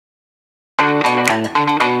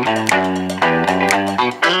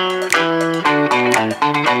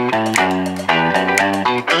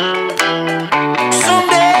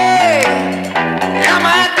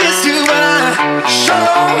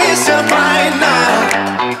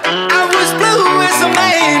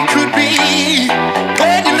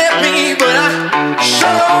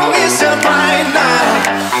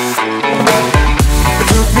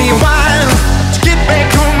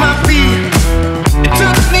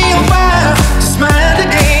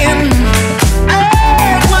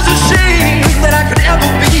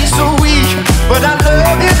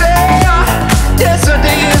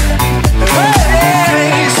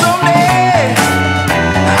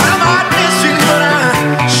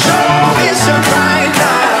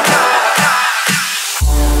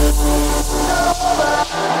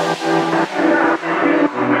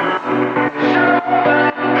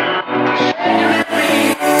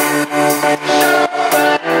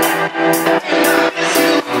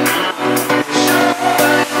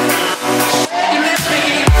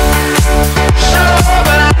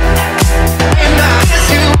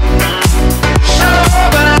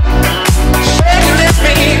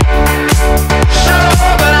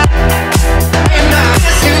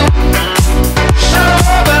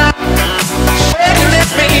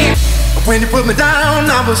When you put me down,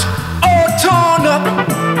 I was all torn up.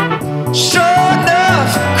 Sure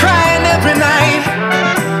enough, crying every night.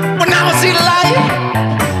 But now I see the light,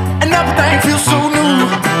 and everything feels so new.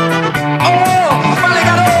 Oh, I finally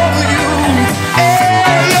got over you.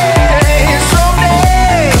 Hey, yeah,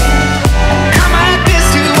 someday I might miss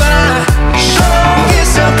you, but I sure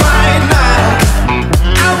miss you right now.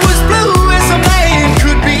 I was blue as a man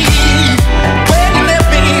could be when you left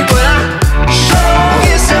me, but I sure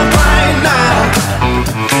miss you right now.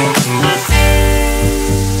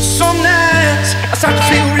 Some nights I start to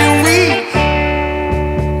feel real weak.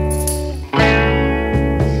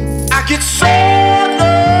 I get so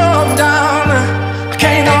low down, I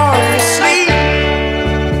can't hardly sleep.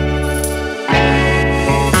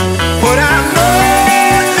 But I know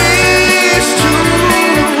these two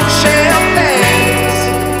shall pass,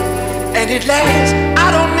 and it lasts